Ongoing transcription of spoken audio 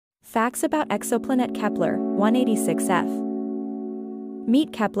Facts about exoplanet Kepler-186f.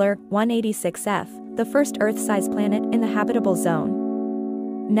 Meet Kepler-186f, the first Earth-sized planet in the habitable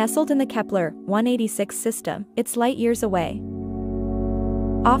zone. Nestled in the Kepler-186 system, it's light years away.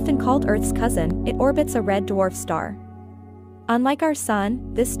 Often called Earth's cousin, it orbits a red dwarf star. Unlike our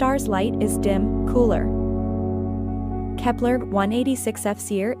Sun, this star's light is dim, cooler.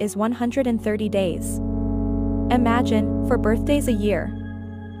 Kepler-186f's year is 130 days. Imagine, 4 birthdays a year.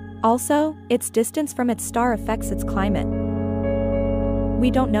 Also, its distance from its star affects its climate. We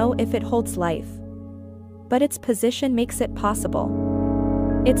don't know if it holds life, but its position makes it possible.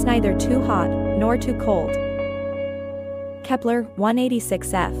 It's neither too hot nor too cold.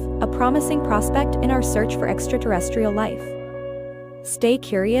 Kepler-186f, a promising prospect in our search for extraterrestrial life. Stay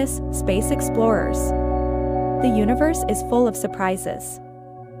curious, space explorers. The universe is full of surprises.